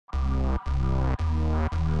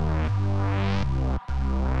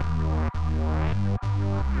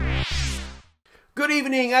Good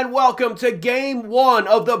evening and welcome to Game 1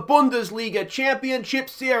 of the Bundesliga Championship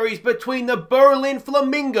Series between the Berlin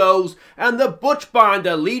Flamingos and the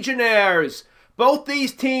Buchbinder Legionnaires. Both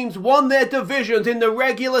these teams won their divisions in the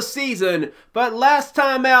regular season, but last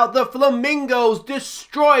time out the Flamingos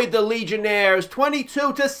destroyed the Legionnaires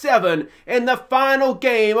 22-7 in the final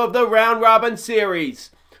game of the round-robin series.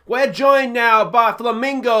 We're joined now by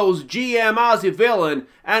Flamingos GM Aussie.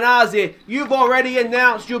 And Aussie, you've already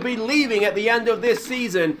announced you'll be leaving at the end of this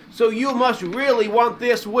season, so you must really want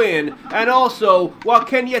this win. And also, what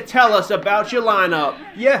can you tell us about your lineup?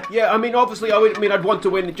 Yeah, I mean, obviously, I'd want to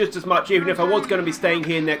win just as much, even if I was going to be staying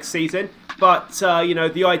here next season. But, you know,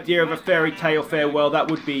 the idea of a fairy tale farewell,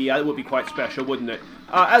 that would be quite special, wouldn't it?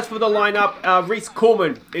 As for the lineup, Reese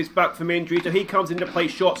Coleman is back from injury, so he comes into play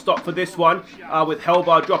shortstop for this one, with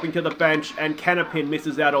Helbar dropping to the bench and Canapin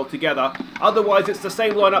misses out altogether. Otherwise, it's the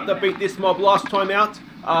same lineup that beat this mob last time out.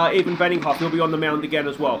 Even Benninghoff will be on the mound again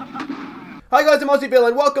as well. Hi guys, I'm Aussie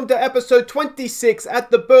and welcome to episode 26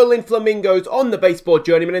 at the Berlin Flamingos on the Baseball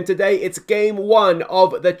Journeyman, and today it's game 1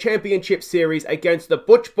 of the championship series against the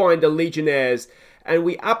Buchbinder Legionnaires. And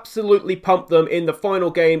we absolutely pumped them in the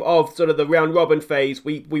final game of sort of the round-robin phase.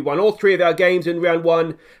 We won all 3 of our games in round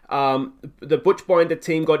 1. The Buchbinder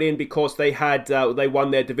team got in because they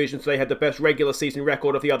won their division, so they had the best regular season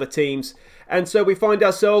record of the other teams. And so we find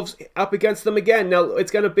ourselves up against them again. Now,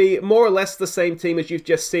 it's going to be more or less the same team as you've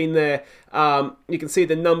just seen there. You can see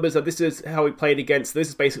the numbers of this is how we played against. This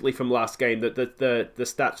is basically from last game, the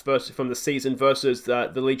stats from the season versus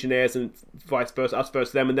the Legionnaires and vice versa, us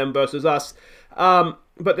versus them and them versus us.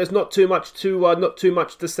 But there's not too much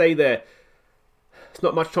to say there. It's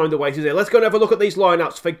not much time to waste, is there? Let's go and have a look at these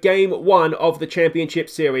lineups for game 1 of the championship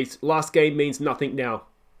series. Last game means nothing now.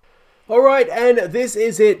 Alright, and this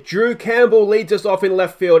is it. Drew Campbell leads us off in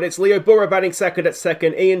left field. It's Leo Burra batting second at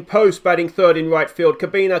second. Ian Post batting third in right field.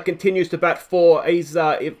 Cabina continues to bat 4. He's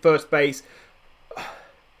at first base.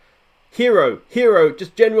 Hero,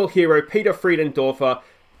 just general hero, Peter Friedendorfer.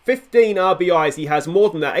 15 RBIs he has, more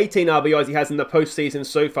than that, 18 RBIs he has in the postseason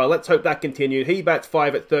so far. Let's hope that continues. He bats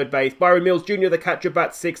 5 at third base. Byron Mills Jr., the catcher,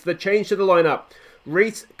 bats 6. The change to the lineup.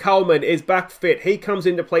 Reese Coleman is back fit. He comes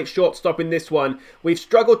into play shortstop in this one. We've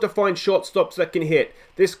struggled to find shortstops that can hit.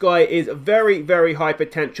 This guy is very, very high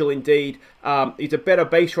potential indeed. He's a better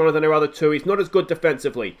base runner than our other 2. He's not as good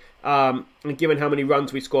defensively. And given how many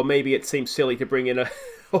runs we score, maybe it seems silly to bring in an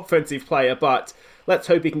offensive player, but let's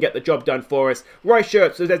hope he can get the job done for us.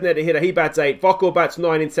 Reichertz, the designated hitter, he bats 8. Vockel bats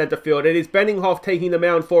 9 in centre field. It is Benninghoff taking the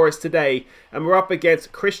mound for us today. And we're up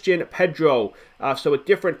against Christian Pedro. So a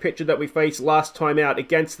different pitcher that we faced last time out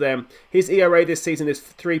against them. His ERA this season is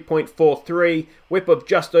 3.43. Whip of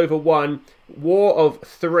just over 1. WAR of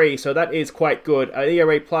 3. So that is quite good. An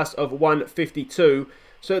ERA plus of 1.52.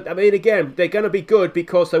 So, I mean, again, they're going to be good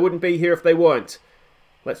because they wouldn't be here if they weren't.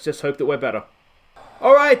 Let's just hope that we're better.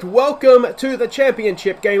 Alright, welcome to the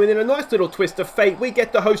championship game, and in a nice little twist of fate, we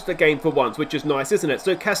get to host the game for once, which is nice, isn't it?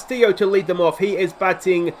 So Castillo to lead them off. He is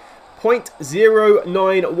batting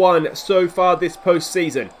 .091 so far this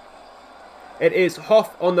postseason. It is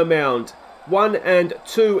Hoff on the mound. 1 and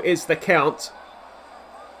 2 is the count.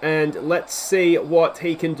 And let's see what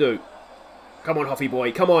he can do. Come on, Hoffy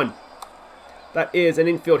boy, come on. That is an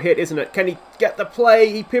infield hit, isn't it? Can he get the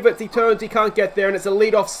play? He pivots, he turns, he can't get there, and it's a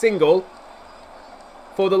leadoff single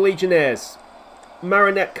for the Legionnaires.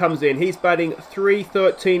 Marinette comes in. He's batting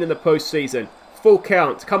 .313 in the postseason. Full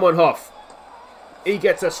count. Come on, Hoff. He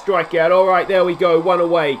gets a strikeout. All right, there we go. 1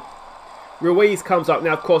 away. Ruiz comes up.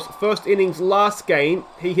 Now, of course, first innings last game,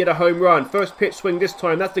 he hit a home run. First pitch swing this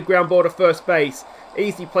time. That's the ground ball to first base.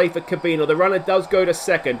 Easy play for Cabino. The runner does go to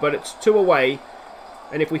second, but it's 2 away.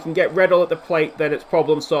 And if we can get Reddle at the plate, then it's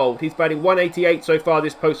problem solved. He's batting .188 so far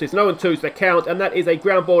this postseason. 0-2's the count, and that is a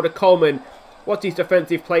ground ball to Coleman. What's his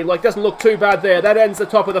defensive play like? Doesn't look too bad there. That ends the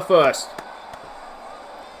top of the first.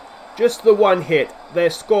 Just the 1 hit. They're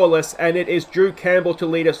scoreless, and it is Drew Campbell to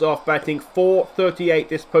lead us off, batting .438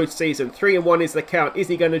 this postseason. 3-1 is the count. Is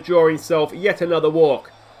he going to draw himself yet another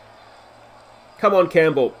walk? Come on,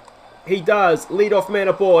 Campbell. He does. Leadoff man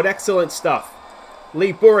aboard. Excellent stuff.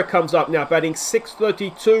 Lee Burra comes up now, batting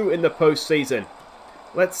 .632 in the postseason.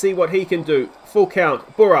 Let's see what he can do. Full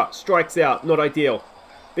count. Burra strikes out. Not ideal.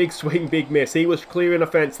 Big swing, big miss. He was clearing a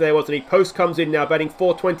fence there, wasn't he? Post comes in now, batting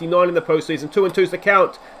 .429 in the postseason. 2-2's the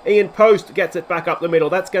count. Ian Post gets it back up the middle.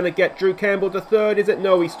 That's going to get Drew Campbell to third, is it?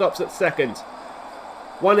 No, he stops at second.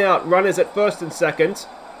 1 out. Runners at first and second.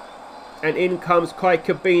 And in comes Kai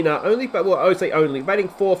Cabina. I would say only. Batting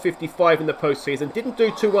 .455 in the postseason. Didn't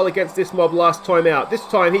do too well against this mob last time out. This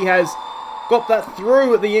time he has Got that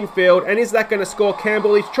through the infield, and is that going to score?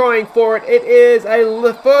 Campbell is trying for it. It is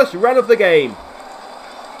a first run of the game.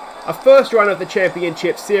 A first run of the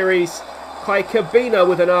championship series. Kai Kabina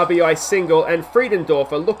with an RBI single, and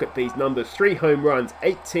Friedendorfer, look at these numbers, 3 home runs,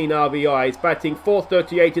 18 RBIs, batting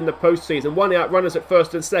 .438 in the postseason, 1 out, runners at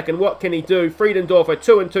first and second. What can he do? Friedendorfer,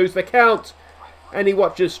 2-2's the count, and he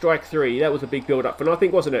watches strike 3. That was a big build-up for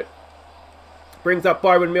nothing, wasn't it? Brings up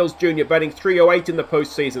Byron Mills Jr., batting .308 in the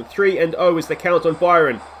postseason, 3-0 is the count on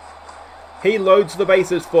Byron. He loads the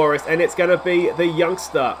bases for us, and it's going to be the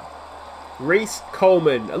youngster, Reese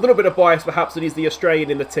Coleman. A little bit of bias perhaps that he's the Australian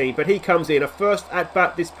in the team, but he comes in. A first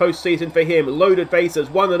at-bat this postseason for him. Loaded bases,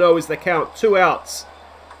 1-0 is the count, 2 outs.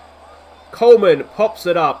 Coleman pops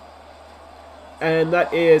it up. And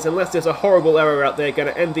that is, unless there's a horrible error out there,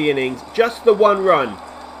 going to end the innings. Just the 1 run.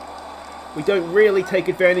 We don't really take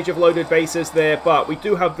advantage of loaded bases there, but we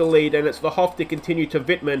do have the lead, and it's the Hoff to continue to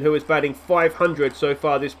Wittmann, who is batting .500 so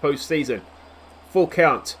far this postseason. Full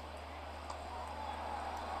count.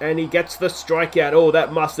 And he gets the strikeout. Oh,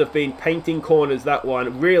 that must have been painting corners, that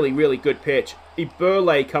one. Really, really good pitch.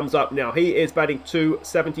 Eberle comes up now. He is batting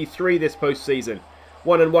 .273 this postseason.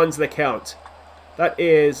 1-1's the count. That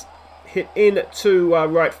is hit into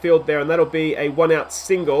right field there, and that'll be a 1-out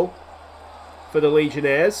single for the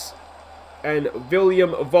Legionnaires. And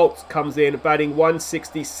William Voltz comes in, batting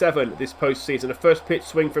 .167 this postseason. A first pitch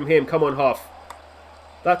swing from him. Come on, Hoff.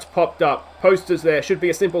 That's popped up. Posters there. Should be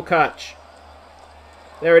a simple catch.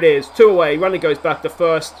 There it is, 2 away, runner goes back to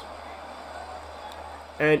first.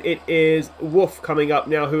 And it is Wolf coming up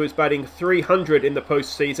now, who is batting .300 in the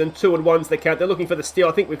postseason. 2-1's the count. They're looking for the steal.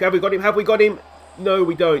 I think have we got him? Have we got him? No,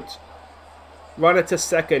 we don't. Runner to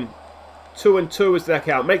second. 2-2 is the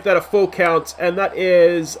count. Make that a full count. And that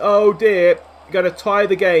is, oh dear, going to tie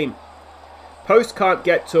the game. Post can't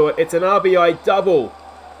get to it. It's an RBI double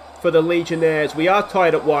for the Legionnaires. We are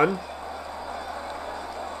tied at 1.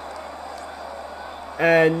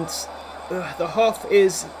 And the Hoff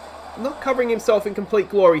is not covering himself in complete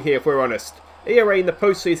glory here, if we're honest. ERA in the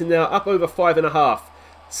postseason now up over 5.5.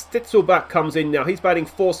 Stitzelbach comes in now. He's batting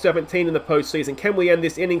 .417 in the postseason. Can we end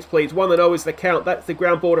this innings, please? 1-0 is the count. That's the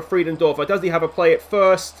ground ball to Friedendorfer. Does he have a play at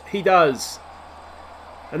first? He does.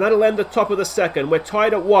 And that'll end the top of the second. We're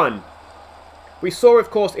tied at 1. We saw, of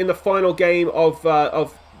course, in the final game of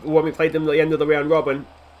when we played them at the end of the round robin,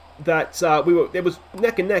 that it was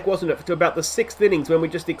neck and neck, wasn't it, to about the 6th innings when we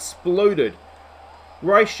just exploded.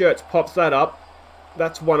 Reichertz pops that up.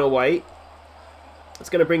 That's 1 away. It's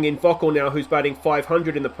going to bring in Vockel now, who's batting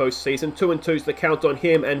 .500 in the postseason. 2-2's the count on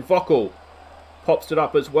him, and Vockel pops it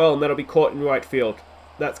up as well, and that'll be caught in right field.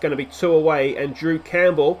 That's going to be 2 away, and Drew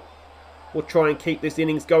Campbell will try and keep this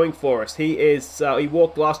innings going for us. He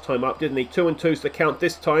walked last time up, didn't he? 2-2's the count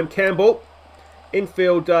this time. Campbell.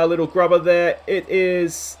 Infield little grubber there. It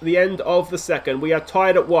is the end of the second. We are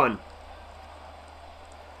tied at 1.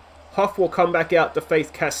 Hoff will come back out to face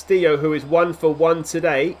Castillo, who is 1-for-1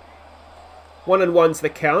 today. 1-1's the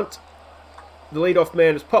count. The leadoff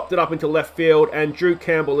man has popped it up into left field, and Drew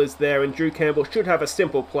Campbell is there, and Drew Campbell should have a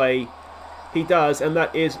simple play. He does, and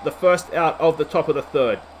that is the first out of the top of the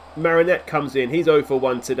third. Marinette comes in. He's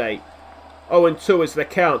 0-for-1 today. 0-2 is the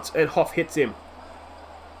count, and Hoff hits him.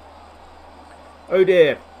 Oh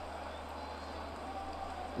dear.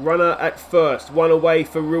 Runner at first. 1 away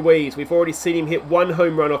for Ruiz. We've already seen him hit 1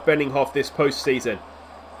 home run off Benninghoff this postseason.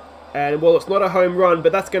 And, well, it's not a home run,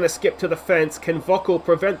 but that's going to skip to the fence. Can Vockel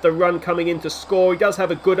prevent the run coming in to score? He does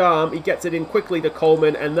have a good arm. He gets it in quickly to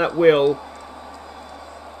Coleman, and that will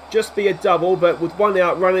just be a double. But with 1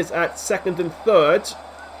 out, runners at second and third.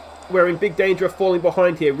 We're in big danger of falling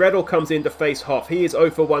behind here. Reddle comes in to face Hoff. He is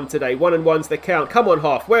 0-for-1 today. 1-1's the count. Come on,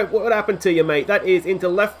 Hoff. What happened to you, mate? That is into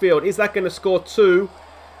left field. Is that going to score 2?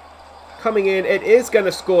 Coming in, it is going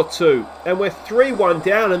to score 2. And we're 3-1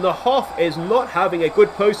 down, and the Hoff is not having a good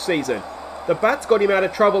postseason. The bats got him out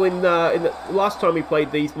of trouble in the last time we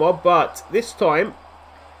played these mob, but this time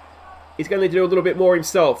he's going to do a little bit more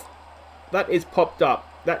himself. That is popped up.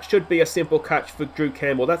 That should be a simple catch for Drew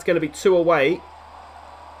Campbell. That's going to be 2 away.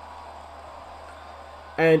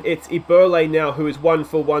 And it's Eberle now, who is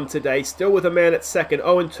 1-for-1 today. Still with a man at second.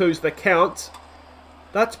 0-2's the count.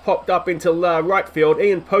 That's popped up into right field.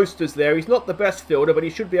 Ian Poster's there. He's not the best fielder, but he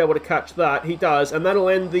should be able to catch that. He does. And that'll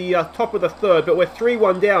end the top of the third. But we're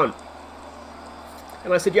 3-1 down.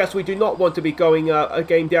 And I said, yes, we do not want to be going a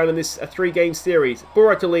game down in this 3-game series.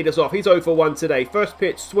 Burra to lead us off. He's 0-for-1 today. First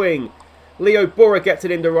pitch, swing. Leo Burra gets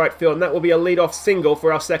it into right field. And that will be a leadoff single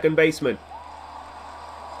for our second baseman.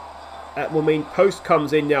 That will mean Post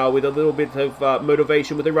comes in now with a little bit of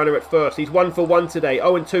motivation with the runner at first. He's 1-for-1 today.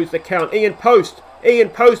 0-2's the count. Ian Post Ian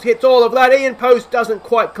Post hits all of that. Ian Post doesn't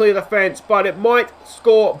quite clear the fence, but it might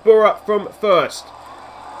score Burra from first.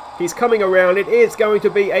 He's coming around. It is going to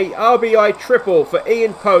be a RBI triple for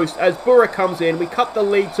Ian Post as Burra comes in. We cut the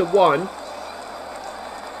lead to 1.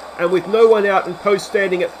 And with no one out and Post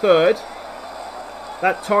standing at third,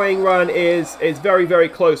 that tying run is very, very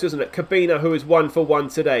close, isn't it? Kabina, who is 1 for 1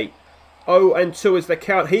 today. 0-2 is the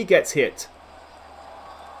count. He gets hit.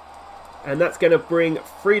 And that's going to bring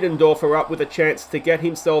Friedendorfer up with a chance to get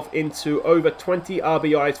himself into over 20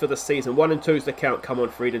 RBIs for the season. 1-2 is the count. Come on,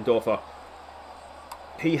 Friedendorfer.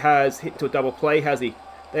 He has hit to a double play, has he?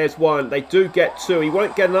 There's 1. They do get 2. He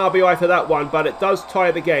won't get an RBI for that one, but it does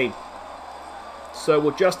tie the game. So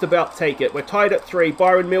we'll just about take it. We're tied at 3.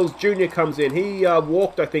 Byron Mills Jr. comes in. He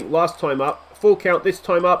walked, I think, last time up. Full count this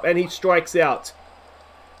time up, and he strikes out.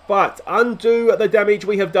 But undo the damage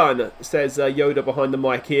we have done, says Yoda behind the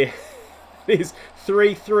mic here. It is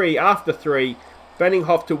 3-3 after 3.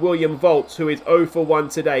 Benninghoff to William Voltz, who is 0 for 1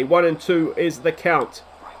 today. 1-2 is the count.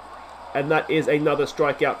 And that is another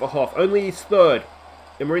strikeout for Hoff. Only his third.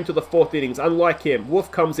 And we're into the 4th innings. Unlike him,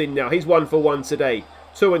 Wolf comes in now. He's 1 for 1 today.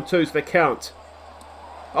 2-2's the count.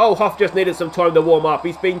 Oh, Hoff just needed some time to warm up.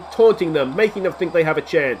 He's been taunting them, making them think they have a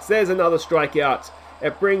chance. There's another strikeout.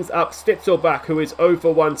 It brings up Stitzelbach, who is 0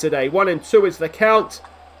 for 1 today. 1-2 is the count.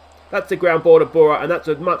 That's a ground ball to Burra, and that's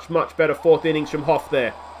a much, much better 4th innings from Hoff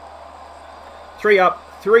there. 3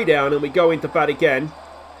 up, 3 down, and we go into bat again.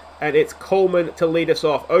 And it's Coleman to lead us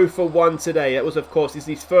off. 0 for 1 today. That was, of course,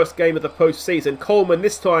 his first game of the postseason. Coleman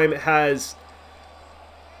this time has...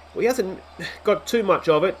 Well, he hasn't got too much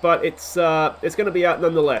of it, but it's going to be out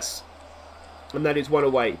nonetheless. And that is 1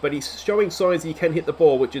 away. But he's showing signs he can hit the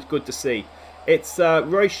ball, which is good to see. It's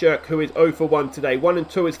Reischert who is 0 for 1 today.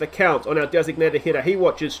 1-2 is the count on our designated hitter. He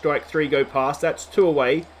watches strike 3 go past. That's 2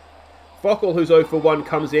 away. Vockel, who's 0 for 1,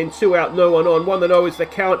 comes in. 2 out, no one on. 1-0 is the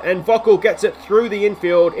count. And Vockel gets it through the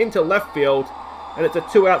infield into left field. And it's a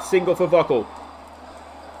 2-out single for Vockel.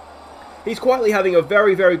 He's quietly having a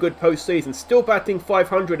very, very good postseason. Still batting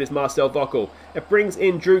 500 is Marcel Vockel. It brings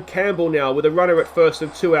in Drew Campbell now with a runner at first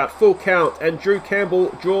and 2 out. Full count. And Drew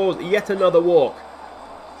Campbell draws yet another walk.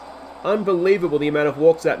 Unbelievable the amount of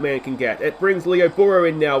walks that man can get. It brings Leo Burra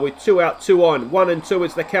in now with 2 out, 2 on. 1-2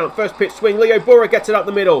 is the count. First pitch swing. Leo Burra gets it up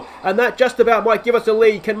the middle. And that just about might give us a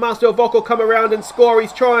lead. Can Marcel Vockel come around and score?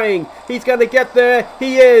 He's trying. He's going to get there.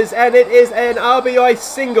 He is. And it is an RBI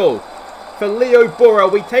single for Leo Burra.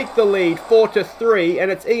 We take the lead 4-3. And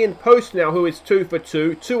it's Ian Post now who is 2 for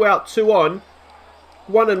 2. 2 out, 2 on.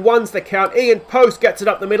 1-1's the count. Ian Post gets it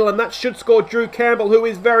up the middle. And that should score Drew Campbell, who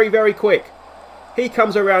is very, very quick. He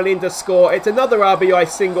comes around in to score. It's another RBI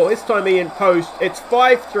single. This time Ian Post. It's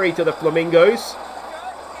 5-3 to the Flamingos.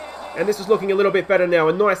 And this is looking a little bit better now.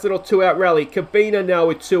 A nice little 2-out rally. Kabina now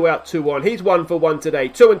with 2 out, 2 on. He's 1 for 1 today.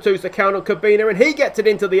 2-2's the count on Kabina. And he gets it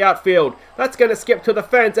into the outfield. That's going to skip to the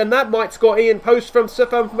fence. And that might score Ian Post from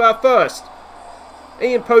first.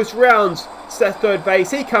 Ian Post rounds third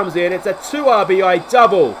base. He comes in. It's a 2 RBI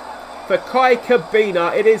double for Kai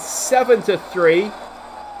Kabina. It is 7-3.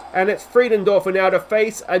 And it's Friedendorfer now to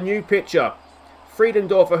face a new pitcher.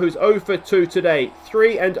 Friedendorfer, who's 0 for 2 today.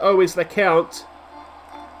 3-0 is the count.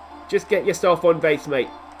 Just get yourself on base, mate.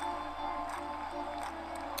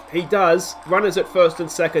 He does. Runners at first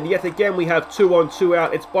and second. Yet again, we have 2 on, 2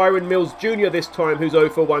 out. It's Byron Mills Jr. this time, who's 0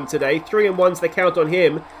 for 1 today. 3-1's the count on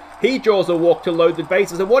him. He draws a walk to load the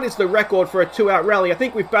bases. And what is the record for a 2-out rally? I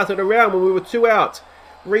think we've batted around when we were 2 out.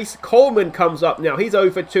 Reese Coleman comes up now. He's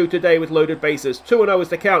 0 for 2 today with loaded bases. 2-0 is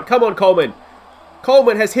the count. Come on, Coleman.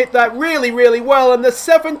 Coleman has hit that really, really well. And the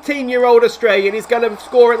 17-year-old Australian is going to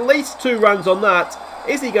score at least 2 runs on that.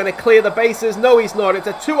 Is he going to clear the bases? No, he's not. It's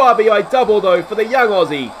a 2 RBI double, though, for the young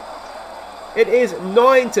Aussie. It is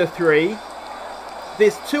 9-3.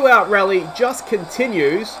 This 2-out rally just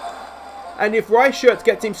continues. And if Reischert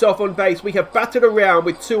gets himself on base, we have batted around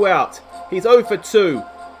with 2 out. He's 0 for 2.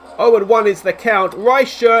 0-1 is the count.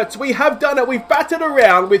 Reischert, we have done it. We've batted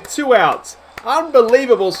around with 2 outs.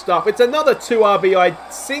 Unbelievable stuff. It's another 2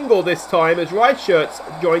 RBI single this time as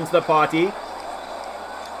Reischert joins the party.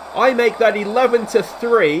 I make that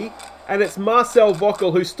 11-3. And it's Marcel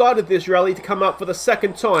Vockel who started this rally to come up for the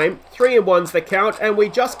second time. 3-1's the count. And we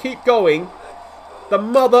just keep going. The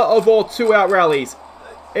mother of all 2-out rallies.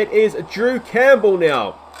 It is Drew Campbell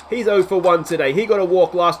now. He's 0 for 1 today. He got a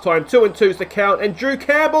walk last time. 2-2's the count. And Drew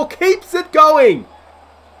Campbell keeps it going.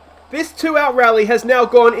 This 2-out rally has now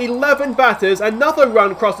gone 11 batters. Another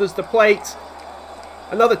run crosses the plate.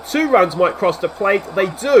 Another 2 runs might cross the plate. They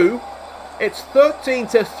do. It's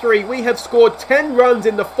 13-3. We have scored 10 runs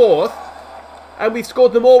in the 4th. And we've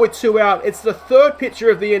scored them all with 2 out. It's the third pitcher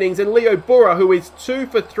of the innings, and Leo Burra, who is 2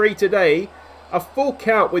 for 3 today. A full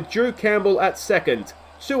count with Drew Campbell at second.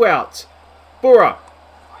 2 out. Burra.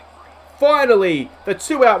 Finally, the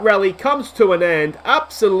 2-out rally comes to an end.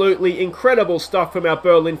 Absolutely incredible stuff from our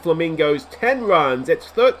Berlin Flamingos. 10 runs. It's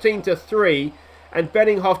 13 to 3. And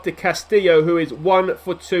Benninghoff to Castillo, who is 1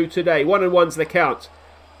 for 2 today. 1-1's the count.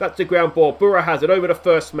 That's a ground ball. Burra has it over to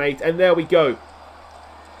first mate. And there we go.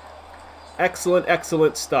 Excellent,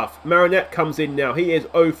 excellent stuff. Marinette comes in now. He is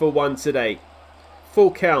 0 for 1 today.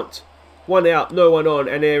 Full count. 1 out, no one on.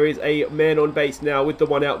 And there is a man on base now with the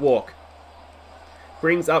 1-out walk.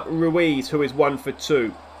 Brings up Ruiz, who is 1 for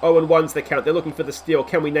 2. 0-1's the count. They're looking for the steal.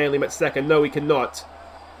 Can we nail him at second? No, we cannot.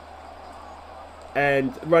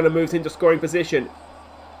 And runner moves into scoring position.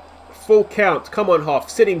 Full count. Come on, Hoff.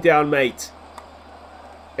 Sitting down, mate.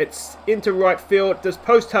 It's into right field. Does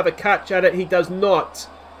Post have a catch at it? He does not.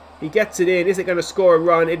 He gets it in. Is it going to score a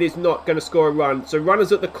run? It is not going to score a run. So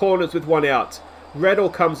runners at the corners with 1 out. Reddle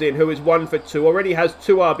comes in, who is 1 for 2. Already has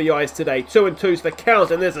 2 RBIs today. 2-2's the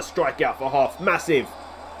count, and there's a strikeout for Hoff. Massive.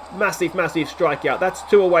 Massive, massive strikeout. That's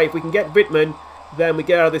 2 away. If we can get Wittmann, then we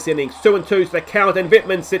get out of this innings. 2-2's the count, and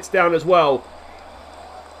Wittmann sits down as well.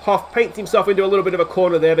 Hoff paints himself into a little bit of a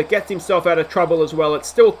corner there, but gets himself out of trouble as well. It's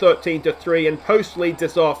still 13 to 3, and Post leads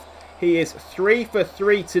us off. He is 3 for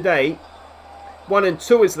 3 today.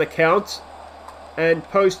 1-2 is the count, and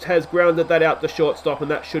Post has grounded that out to shortstop,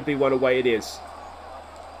 and that should be 1 away. It is.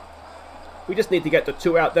 We just need to get the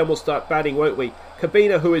 2 out, then we'll start batting, won't we?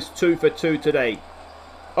 Cabina, who is 2 for 2 today.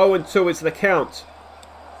 0-2 is the count.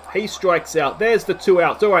 He strikes out. There's the 2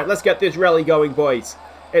 outs. All right, let's get this rally going, boys.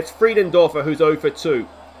 It's Friedendorfer who's 0 for 2.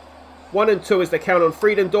 1-2 is the count on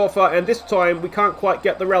Friedendorfer, and this time we can't quite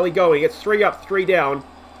get the rally going. It's 3 up, 3 down,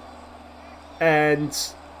 and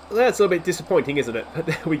that's a little bit disappointing, isn't it? But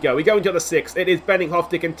there we go. We go into the 6th. It is Benninghoff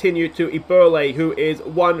to continue to Iberle, who is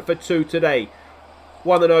 1 for 2 today.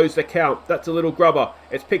 1-0's the count. That's a little grubber.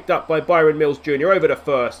 It's picked up by Byron Mills Jr. over to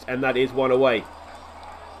first, and that is 1 away.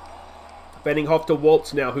 Benninghoff to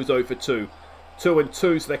Waltz now, who's 0 for 2.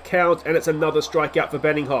 2-2's the count, and it's another strikeout for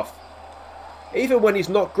Benninghoff. Even when he's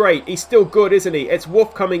not great, he's still good, isn't he? It's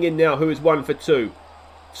Wolf coming in now, who is 1 for 2.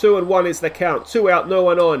 2-1 is the count. 2 out, no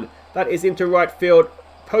one on. That is into right field.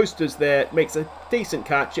 Posters there, makes a decent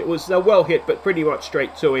catch. It was well hit, but pretty much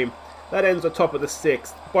straight to him. That ends the top of the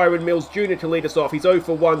 6th. Byron Mills Jr. to lead us off. He's 0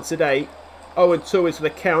 for 1 today. 0-2 is the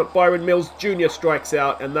count. Byron Mills Jr. strikes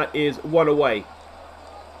out, and that is 1 away.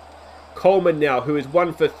 Coleman now, who is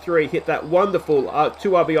 1 for 3, hit that wonderful 2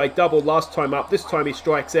 RBI double last time up. This time he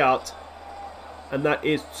strikes out, and that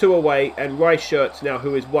is 2 away. And Reichert now,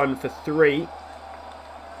 who is 1 for 3.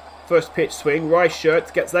 First pitch swing.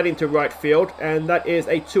 Reichert gets that into right field, and that is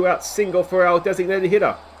a 2-out single for our designated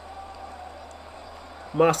hitter.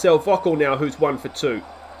 Marcel Vockel now, who's 1 for 2.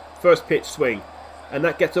 First pitch swing, and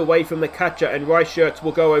that gets away from the catcher, and Reichert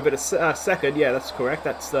will go over to second. Yeah, that's correct.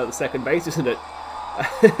 That's the second base, isn't it?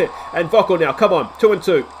 And Vockel now, come on,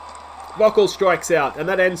 2-2. Vockel strikes out, and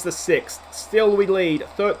that ends the 6th. Still we lead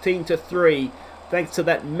 13 to 3, thanks to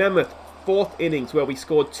that mammoth 4th innings where we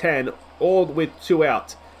scored 10, all with 2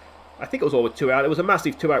 out. I think it was all with 2 out. It was a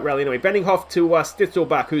massive 2-out rally anyway. Benninghoff to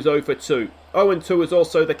Stitzelbach, who's 0 for 2. 0-2 is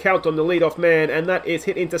also the count on the leadoff man, and that is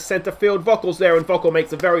hit into centre field. Vockel's there, and Vockel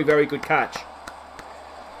makes a very, very good catch.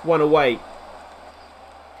 1 away.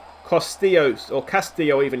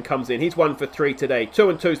 Castillo even comes in. He's 1 for 3 today.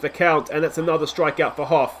 2-2's the count, and that's another strikeout for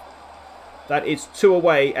Hoff. That is 2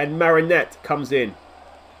 away, and Marinette comes in.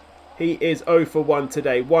 He is 0 for 1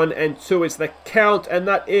 today. 1-2 is the count, and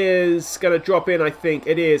that is going to drop in, I think.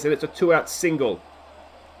 It is, and it's a 2-out single.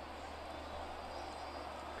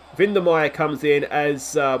 Vindermeyer comes in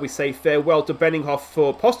as we say farewell to Benninghoff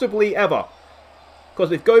for possibly ever.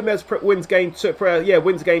 Because if Gomez wins game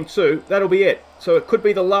 2, that'll be it. So it could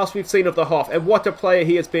be the last we've seen of the Hoff, and what a player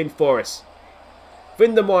he has been for us.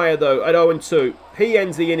 Vindermeyer, though, at 0-2. He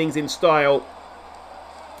ends the innings in style.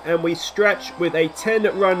 And we stretch with a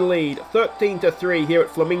 10-run lead, 13 to 3 here at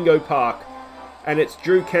Flamingo Park. And it's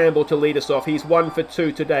Drew Campbell to lead us off. He's 1 for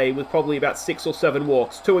 2 today with probably about 6 or 7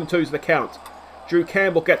 walks. 2-2's the count. Drew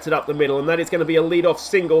Campbell gets it up the middle, and that is going to be a lead-off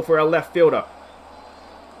single for our left fielder.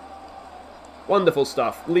 Wonderful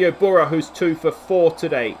stuff. Leo Burra, who's 2 for 4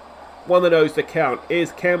 today. 1-0's the count.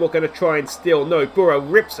 Is Campbell going to try and steal? No, Burra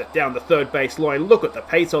rips it down the third base line. Look at the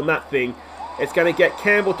pace on that thing. It's going to get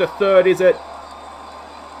Campbell to third, is it?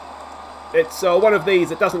 It's one of these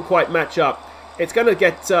that doesn't quite match up. It's going to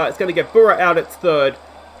get Burra out at third.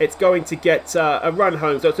 It's going to get a run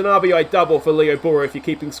home. So it's an RBI double for Leo Burra if you're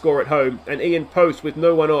keeping score at home. And Ian Post with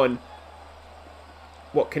no one on.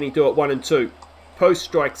 What can he do at 1-2? Post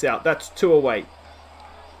strikes out. That's 2 away.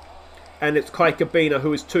 And it's Kai Kabina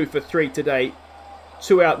who is 2 for 3 today.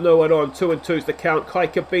 2 out, no one on. 2 and 2's the count. Kai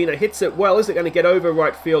Kabina hits it well. Is it going to get over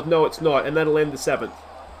right field? No, it's not. And that'll end the 7th.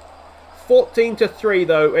 14 to 3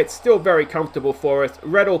 though. It's still very comfortable for us.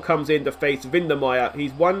 Redl comes in to face Vindermeyer.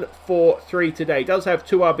 He's 1 for 3 today. Does have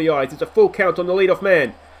 2 RBIs. It's a full count on the leadoff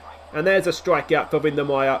man. And there's a strikeout for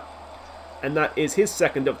Vindermeyer. And that is his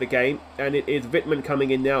 2nd of the game. And it is Wittmann coming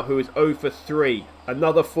in now, who is 0 for 3.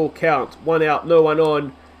 Another full count. 1 out, no one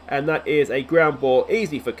on. And that is a ground ball.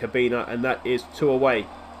 Easy for Kabina. And that is 2 away.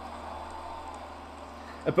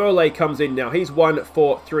 Burley comes in now. He's 1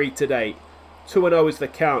 for 3 today. 2 and 0 is the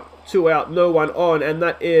count. 2 out, no one on. And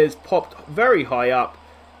that is popped very high up.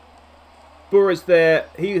 Burra's there.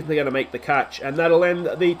 He's going to make the catch. And that'll end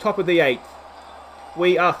the top of the 8th.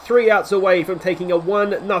 We are 3 outs away from taking a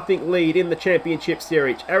 1-0 lead in the championship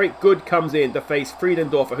series. Eric Good comes in to face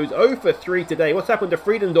Friedendorfer, who's 0 for 3 today. What's happened to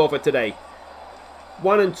Friedendorfer today?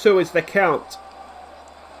 1 and 2 is the count.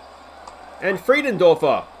 And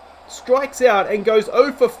Friedendorfer strikes out and goes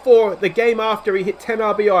 0 for 4 the game after he hit 10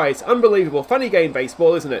 RBIs. Unbelievable. Funny game,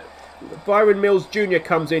 baseball, isn't it? Byron Mills Jr.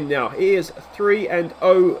 comes in now. He is 3 and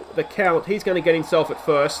 0 the count. He's going to get himself at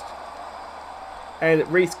first. And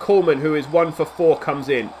Reese Coleman, who is 1 for 4, comes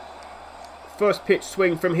in. First pitch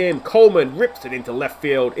swing from him. Coleman rips it into left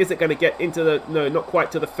field. Is it going to get into the... No, not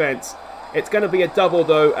quite to the fence. It's going to be a double,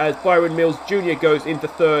 though, as Byron Mills Jr. goes into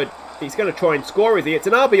 3rd. He's going to try and score, is he? It's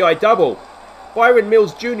an RBI double. Byron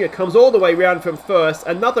Mills Jr. comes all the way round from 1st.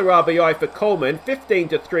 Another RBI for Coleman. 15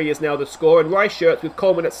 to 3 is now the score. And Reichert with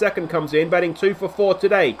Coleman at 2nd comes in, batting 2 for 4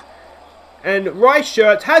 today. And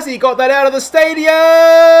Reichert, has he got that out of the stadium?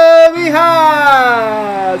 He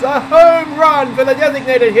has! A home run for the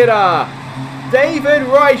designated hitter. David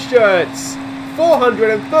Reichert's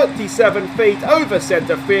 437 feet over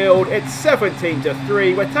centre field. It's 17 to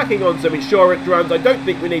 3. We're tacking on some insurance runs. I don't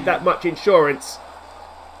think we need that much insurance.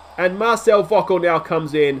 And Marcel Vockel now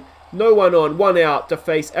comes in. No one on, 1 out to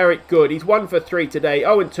face Eric Good. He's 1 for 3 today.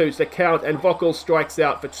 0 and 2's the count. And Vockel strikes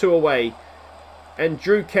out for 2 away. And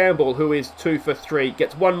Drew Campbell, who is 2 for 3,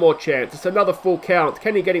 gets 1 more chance. It's another full count.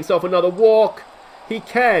 Can he get himself another walk? He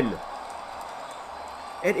can.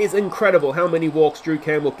 It is incredible how many walks Drew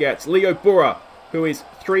Campbell gets. Leo Burra, who is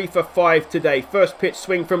 3 for 5 today. First pitch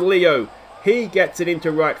swing from Leo. He gets it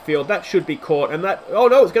into right field. That should be caught. And that... Oh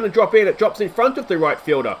no, it's going to drop in. It drops in front of the right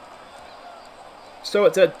fielder. So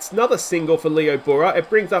it's another single for Leo Burra. It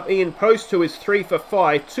brings up Ian Post, who is 3 for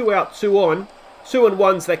 5. 2 out, 2 on. 2 and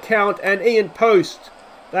 1's the count, and Ian Post,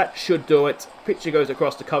 that should do it. Pitcher goes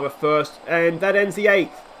across to cover first, and that ends the 8th.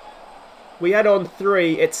 We add on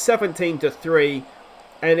 3, it's 17 to 3,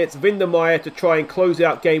 and it's Vindermeyer to try and close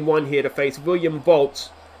out game 1 here to face William Voltz,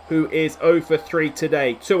 who is 0 for 3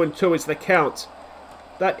 today. 2 and 2 is the count.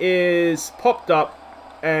 That is popped up,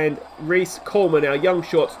 and Reese Coleman, our young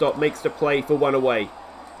shortstop, makes the play for 1 away.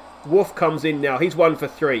 Wolf comes in now, he's 1 for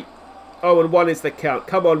 3. 0 and 1 is the count.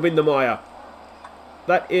 Come on, Vindermeyer.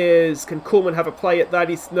 That is... Can Coleman have a play at that?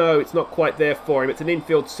 No, it's not quite there for him. It's an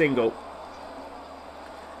infield single.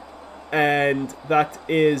 And that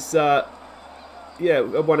is... yeah,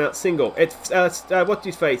 a 1 out single. It's... what's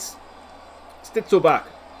his face? Stitzelbach.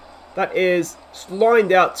 That is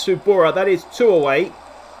lined out to Burra. That is 2 away.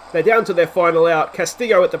 They're down to their final out.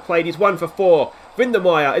 Castillo at the plate. He's 1 for 4.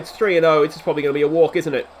 Vindermeyer, it's 3 and 0. It's probably going to be a walk,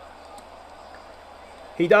 isn't it?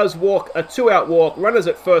 He does walk, a 2-out walk. Runners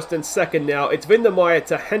at 1st and 2nd now. It's Vindermeyer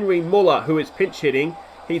to Henry Muller, who is pinch hitting.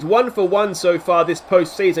 He's 1 for 1 so far this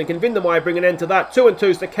postseason. Can Vindermeyer bring an end to that? 2 and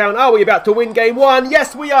 2's the count. Are we about to win game 1?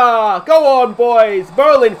 Yes, we are! Go on, boys!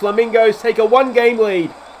 Berlin Flamingos take a 1-game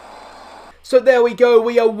lead. So there we go.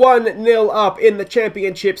 We are 1-0 up in the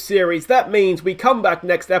championship series. That means we come back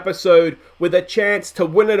next episode with a chance to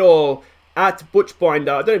win it all at Buchbinder.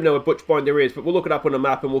 I don't even know what Buchbinder is, but we'll look it up on a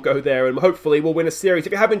map and we'll go there and hopefully we'll win a series.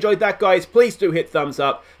 If you have enjoyed that, guys, please do hit thumbs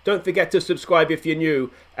up. Don't forget to subscribe if you're new.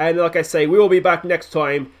 And like I say, we will be back next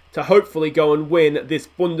time to hopefully go and win this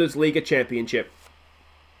Bundesliga championship.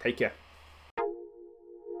 Take care.